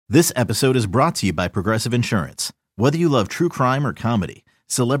This episode is brought to you by Progressive Insurance. Whether you love true crime or comedy,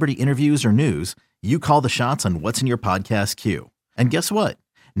 celebrity interviews or news, you call the shots on what's in your podcast queue. And guess what?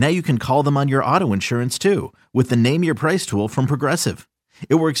 Now you can call them on your auto insurance too with the Name Your Price tool from Progressive.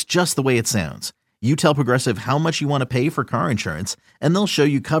 It works just the way it sounds. You tell Progressive how much you want to pay for car insurance, and they'll show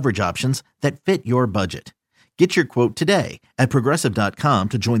you coverage options that fit your budget. Get your quote today at Progressive.com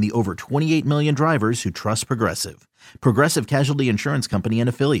to join the over 28 million drivers who trust Progressive. Progressive Casualty Insurance Company and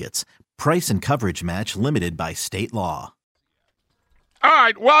Affiliates. Price and coverage match limited by state law. All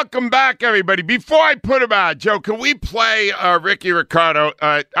right, welcome back, everybody. Before I put him out, Joe, can we play Rickie Ricardo?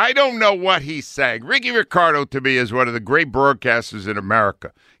 I don't know what he's saying. Rickie Ricardo, to me, is one of the great broadcasters in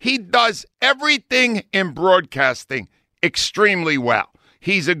America. He does everything in broadcasting extremely well.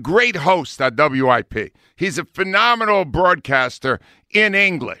 He's a great host on WIP. He's a phenomenal broadcaster in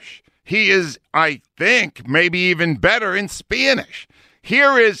English. He is, I think, maybe even better in Spanish.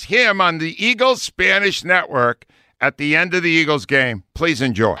 Here is him on the Eagles Spanish Network at the end of the Eagles game. Please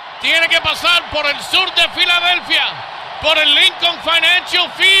enjoy. Tiene que pasar por el sur de Filadelfia, por el Lincoln Financial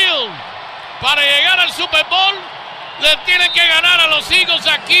Field. Para llegar al Super Bowl, le tienen que ganar a los Eagles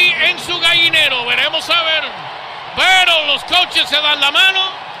aquí en su gallinero. Veremos a ver. Pero los coaches se dan la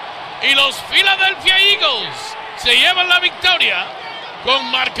mano y los Philadelphia Eagles se llevan la victoria con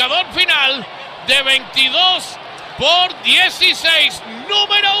marcador final de 22-16,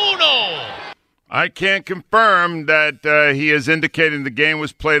 número 1. I can't confirm that he has indicated the game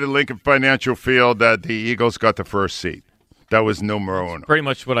was played at Lincoln Financial Field that the Eagles got the first seed. That was numero uno. Pretty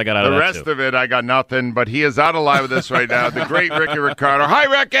much what I got out of that, that, The rest of it, I got nothing, but he is out of line with us right now. The great Rickie Ricardo. Hi,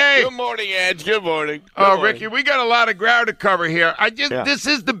 Rickie. Good morning, Edge. Good morning. Rickie, we got a lot of ground to cover here. This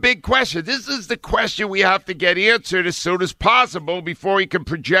is the big question. This is the question we have to get answered as soon as possible before we can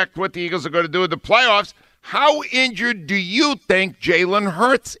project what the Eagles are going to do in the playoffs. How injured do you think Jalen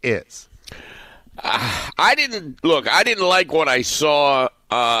Hurts is? I didn't like what I saw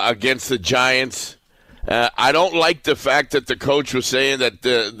against the Giants. I don't like the fact that the coach was saying that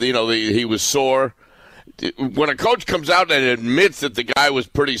he was sore. When a coach comes out and admits that the guy was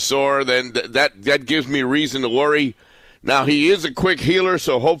pretty sore, then that gives me reason to worry. Now, he is a quick healer,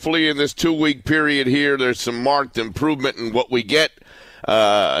 so hopefully in this 2-week period here, there's some marked improvement in what we get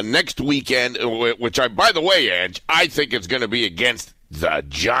next weekend, which by the way, Edge, I think it's going to be against the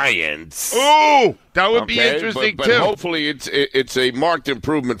Giants. Ooh, that would be interesting, but too. Hopefully it's a marked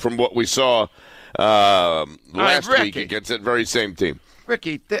improvement from what we saw last week against that very same team.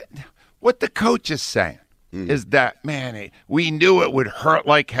 Rickie, what the coach is saying is that, man, we knew it would hurt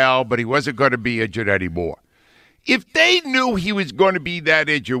like hell, but he wasn't going to be injured anymore. If they knew he was going to be that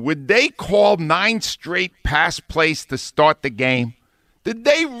injured, would they call 9 straight pass plays to start the game? Did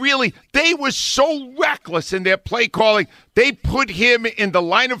they really? They were so reckless in their play calling, they put him in the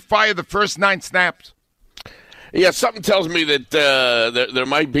line of fire the first 9 snaps. Yeah, something tells me that there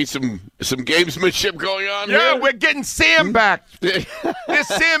might be some gamesmanship going on here. Yeah, we're getting sandbagged. They're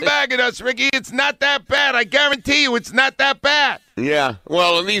sandbagging us, Rickie. It's not that bad. I guarantee you it's not that bad. Yeah,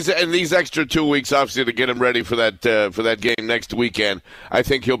 well, in these extra 2 weeks, obviously, to get him ready for that game next weekend, I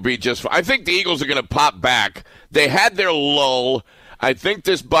think he'll be just fine. I think the Eagles are going to pop back. They had their lull. I think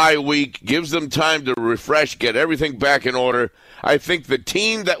this bye week gives them time to refresh, get everything back in order. I think the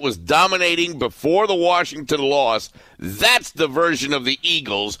team that was dominating before the Washington loss, that's the version of the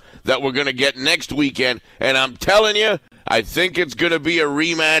Eagles that we're going to get next weekend. And I'm telling you, I think it's going to be a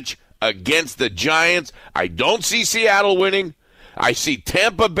rematch against the Giants. I don't see Seattle winning. I see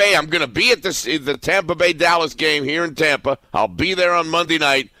Tampa Bay. I'm going to be at the Tampa Bay-Dallas game here in Tampa. I'll be there on Monday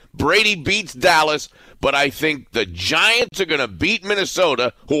night. Brady beats Dallas. But I think the Giants are going to beat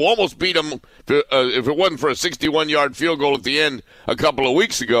Minnesota, who almost beat them if it wasn't for a 61-yard field goal at the end a couple of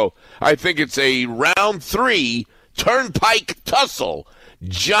weeks ago. I think it's a round 3 turnpike tussle.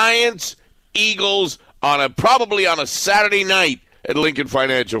 Giants, Eagles, probably on a Saturday night at Lincoln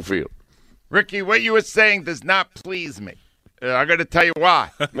Financial Field. Rickie, what you were saying does not please me. I'm going to tell you why.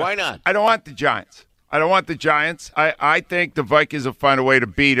 Why not? I don't want the Giants. I think the Vikings will find a way to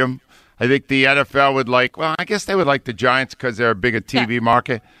beat them. I think the NFL I guess they would like the Giants because they're a bigger TV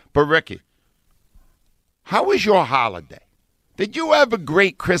market. But, Rickie, how was your holiday? Did you have a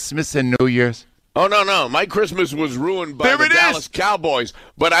great Christmas and New Year's? Oh, no. My Christmas was ruined by the Dallas Cowboys.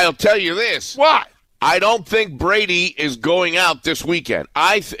 But I'll tell you this. What? I don't think Brady is going out this weekend.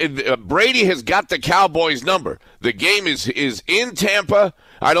 Brady has got the Cowboys' number. The game is in Tampa.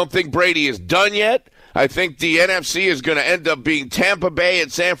 I don't think Brady is done yet. I think the NFC is going to end up being Tampa Bay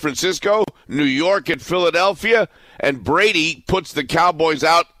at San Francisco, New York at Philadelphia, and Brady puts the Cowboys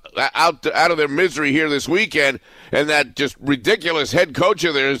out of their misery here this weekend. and that just ridiculous head coach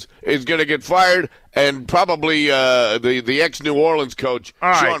of theirs is going to get fired, and probably the ex-New Orleans coach,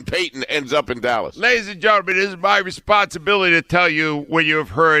 Sean Payton, ends up in Dallas. Ladies and gentlemen, it is my responsibility to tell you when you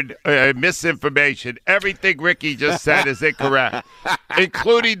have heard misinformation. Everything Ricky just said is incorrect,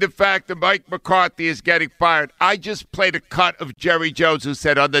 including the fact that Mike McCarthy is getting fired. I just played a cut of Jerry Jones, who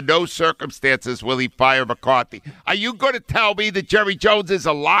said under no circumstances will he fire McCarthy. Are you going to tell me that Jerry Jones is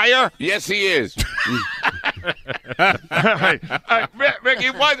a liar? Yes, he is. Ricky,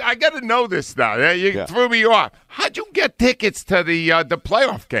 I got to know this now. You threw me off. How'd you get tickets to the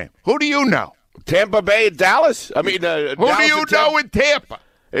playoff game? Who do you know? Tampa Bay and Dallas? I mean, who do you know in Tampa?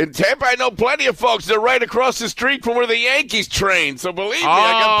 In Tampa, I know plenty of folks. They're right across the street from where the Yankees train. So believe me,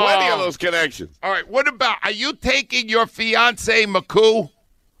 I got plenty of those connections. All right, what about, are you taking your fiance McCoo?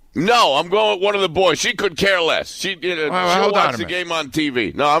 No, I'm going with one of the boys. She could care less. She'll watch the game on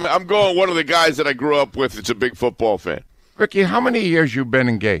TV. No, I'm going with one of the guys that I grew up with that's a big football fan. Ricky, how many years you been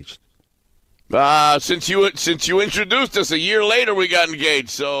engaged? Since you introduced us, a year later we got engaged.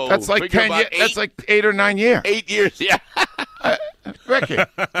 So that's like 10 years. That's like 8 or 9 years. 8 years, yeah. Ricky,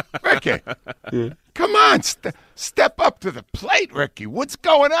 come on, step up to the plate, Ricky. What's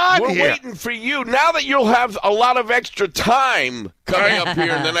going on here? We're waiting for you. Now that you'll have a lot of extra time coming up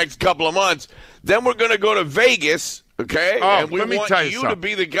here in the next couple of months, then we're going to go to Vegas, okay? And we want you to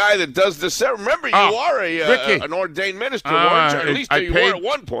be the guy that does the ceremony. Remember, you are an ordained minister, weren't you? At least you were at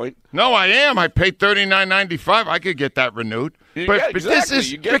one point. No, I am. I paid $39.95. I could get that renewed. But exactly.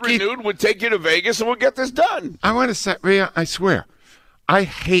 You get Ricky, renewed, we'll take you to Vegas, and we'll get this done. I want to say, Rhea, I swear, I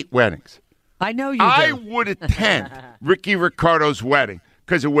hate weddings. I know you do. I would attend Ricky Ricardo's wedding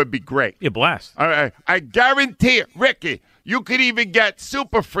because it would be great. You blast. I guarantee it. Ricky, you could even get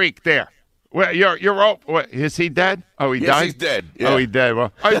Super Freak there. Well, you're all. What, is he dead? Oh, he died? Yes, he's dead. Yeah. Oh, he's dead.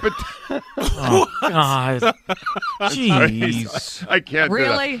 Well, oh, God. Jeez. I can't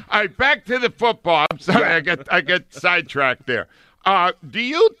really? do that. All right, back to the football. I'm sorry, I got sidetracked there. Do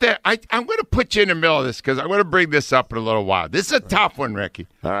you think I'm going to put you in the middle of this because I'm going to bring this up in a little while. This is a tough one, Ricky.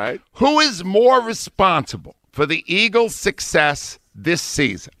 All right. Who is more responsible for the Eagles' success this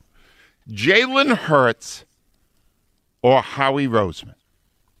season, Jalen Hurts or Howie Roseman?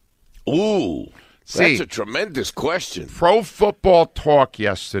 Ooh, that's a tremendous question. Pro Football Talk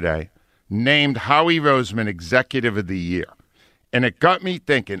yesterday named Howie Roseman Executive of the Year, and it got me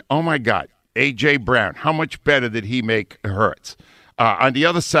thinking, oh, my God, A.J. Brown, how much better did he make Hurts? On the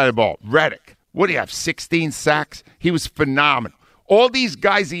other side of the ball, Reddick, what do you have, 16 sacks? He was phenomenal. All these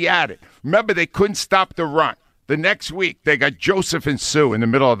guys he added. Remember, they couldn't stop the run. The next week, they got Joseph and Sue in the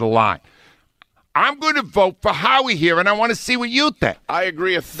middle of the line. I'm going to vote for Howie here, and I want to see what you think. I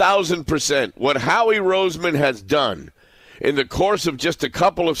agree 1,000%. What Howie Roseman has done in the course of just a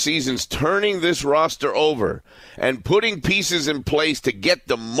couple of seasons, turning this roster over and putting pieces in place to get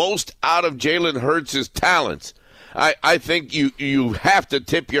the most out of Jalen Hurts' talents, I think you have to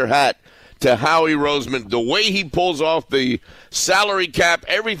tip your hat to Howie Roseman. The way he pulls off the salary cap,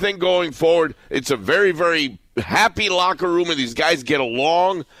 everything going forward, it's a very, very happy locker room, and these guys get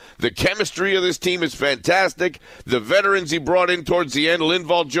along. The chemistry of this team is fantastic. The veterans he brought in towards the end,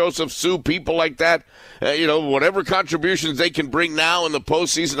 Linval, Joseph, Sue, people like that, whatever contributions they can bring now in the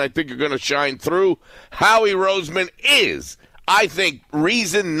postseason, I think are going to shine through. Howie Roseman is, I think,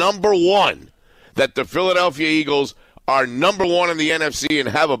 reason number one that the Philadelphia Eagles are number one in the NFC and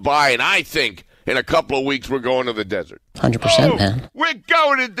have a bye, and I think in a couple of weeks we're going to the desert. 100%, man. We're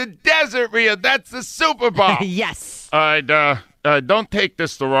going to the desert, Rhea. That's the Super Bowl. Yes. All right, don't take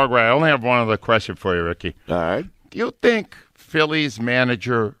this the wrong way. I only have one other question for you, Ricky. All right. Do you think Phillies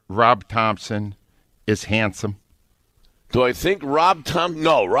manager Rob Thompson is handsome? Do I think Rob Thompson?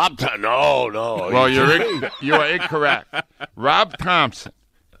 No, Rob Thompson. No. Well, you are incorrect. Rob Thompson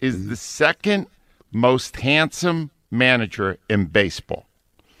is the second most handsome manager in baseball.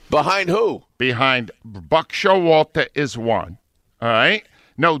 Behind who? Behind Buck Showalter is one. All right?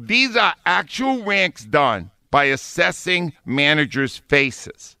 No, these are actual ranks done by assessing managers'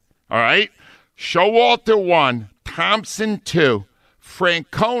 faces. All right? Showalter 1, Thompson 2,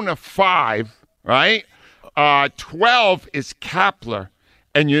 Francona 5, right? 12 is Kapler.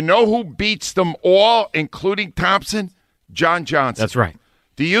 And you know who beats them all, including Thompson? John Johnson. That's right.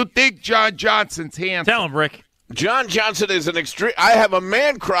 Do you think John Johnson's handsome? Tell him, Rick. John Johnson is an extreme. I've had a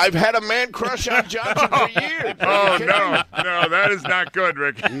man crush on Johnson for years. Oh, no, that is not good,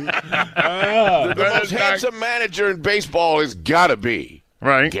 Rick. The most handsome manager in baseball has got to be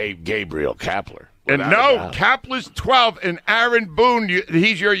Gabriel Kapler. And no, Kapler's 12, and Aaron Boone,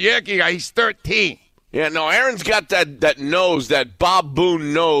 he's your Yankee guy, he's 13. Yeah, no, Aaron's got that nose, that Bob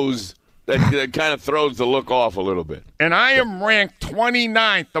Boone nose that kind of throws the look off a little bit. And I am ranked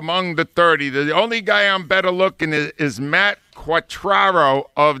 29th among the 30. The only guy I'm better looking is Matt Quattraro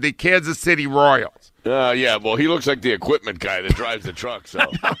of the Kansas City Royals. Yeah, well, he looks like the equipment guy that drives the truck. So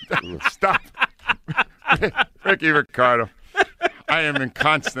Stop. Rickie Ricardo. I am in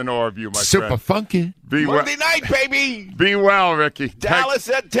constant awe of you, my Super friend. funky. Be well, Monday night, baby. be well, Ricky. Dallas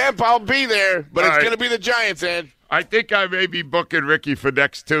at Tampa. I'll be there, but All it's right. going to be the Giants, Ed. I think I may be booking Ricky for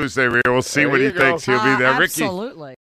next Tuesday. We'll see There what he you go. thinks. He'll be there. Ricky, Absolutely.